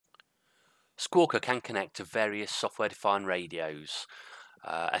Squawker can connect to various software-defined radios,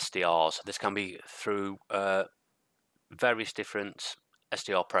 SDRs. This can be through various different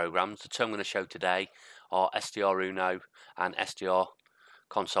SDR programs. The two I'm going to show today are SDR Uno and SDR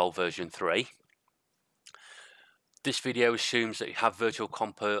Console version 3. This video assumes that you have virtual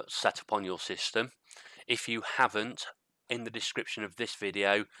COM ports set up on your system. If you haven't, in the description of this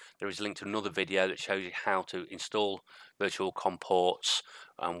video there is a link to another video that shows you how to install virtual COM ports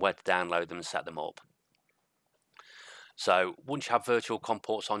and where to download them and set them up. So once you have virtual COM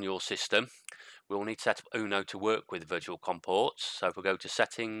ports on your system, we'll need to set up Uno to work with virtual COM ports. So if we go to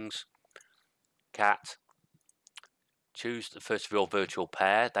settings, cat, choose the first of your virtual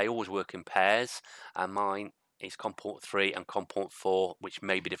pair. They always work in pairs, and mine is COM port 3 and COM port 4, which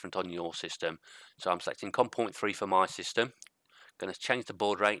may be different on your system. So I'm selecting COM port 3 for my system. Going to change the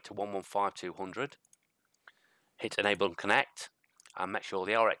baud rate to 115200. Hit enable and connect, and make sure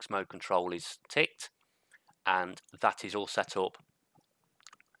the RX mode control is ticked, and that is all set up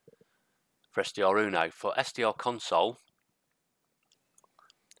for SDR Uno. For SDR console,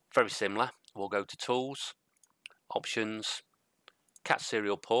 very similar. We'll go to tools, options, cat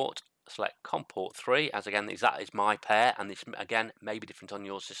serial port, select COM port 3, as again that is my pair, and this again may be different on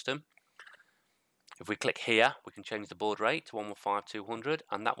your system. If we click here, we can change the baud rate to 115200,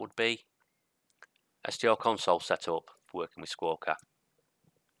 and that would be SDR console setup for working with Squawker.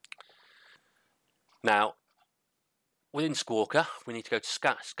 Now, within Squawker, we need to go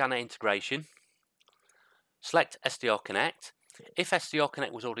to scanner integration, select SDR Connect. If SDR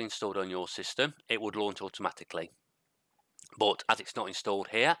Connect was already installed on your system, it would launch automatically. But as it's not installed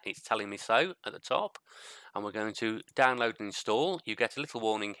here, it's telling me so at the top, and we're going to download and install. You get a little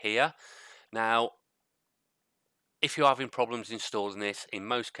warning here. Now, if you're having problems installing this, in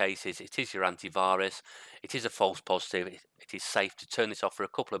most cases it is your antivirus. It is a false positive. It is safe to turn this off for a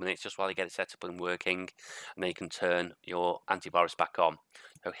couple of minutes just while you get it set up and working, and then you can turn your antivirus back on.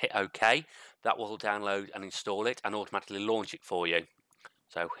 So hit OK. That will download and install it and automatically launch it for you.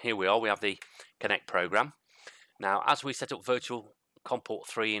 So here we are. We have the Connect program. Now, as we set up virtual COM port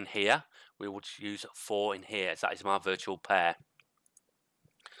 3 in here, we will use 4 in here, so that is my virtual pair.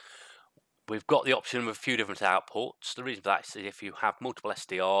 We've got the option of a few different outputs. The reason for that is if you have multiple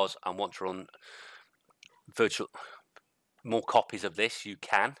SDRs and want to run more copies of this, you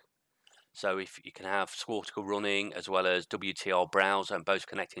can. So if you can have Squawker running as well as WTR browser, and both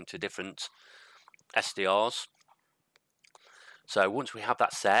connecting to different SDRs. So once we have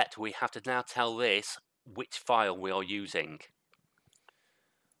that set, we have to now tell this which file we are using.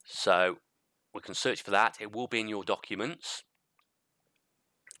 So we can search for that. It will be in your documents.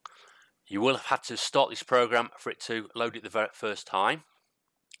 You will have had to start this program for it to load it the very first time.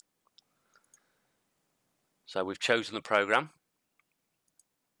 So we've chosen the program.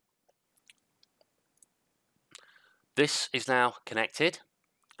 This is now connected,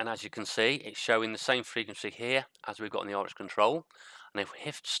 and as you can see, it's showing the same frequency here as we've got in the RX control. And if we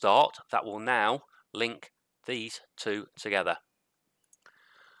hit start, that will now link these two together.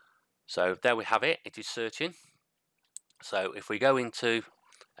 So there we have it. It is searching. So if we go into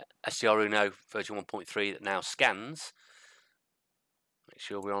SDR Uno version 1.3 that now scans, make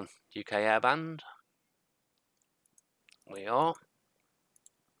sure we're on UK airband. We are.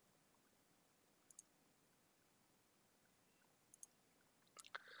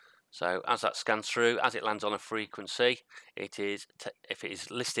 So as that scans through, as it lands on a frequency, if it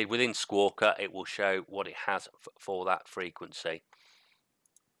is listed within Squawker, it will show what it has for that frequency.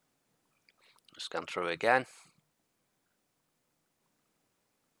 Scan through again.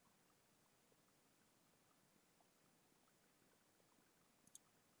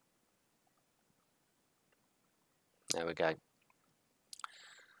 There we go.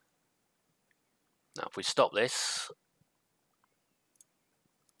 Now if we stop this,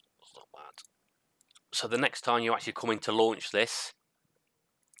 so the next time you actually come in to launch this,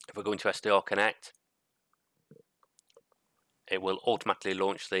 if we're going to SDR Connect, it will automatically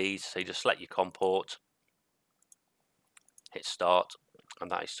launch these. So you just select your COM port, hit start, and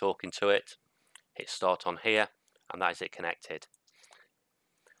that is talking to it. Hit start on here, and that is it connected.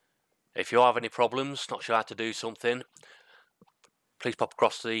 If you have any problems, not sure how to do something, please pop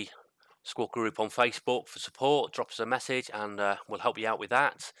across the Squawker group on Facebook for support. Drop us a message and we'll help you out with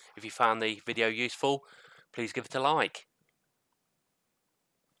that. If you found the video useful, please give it a like.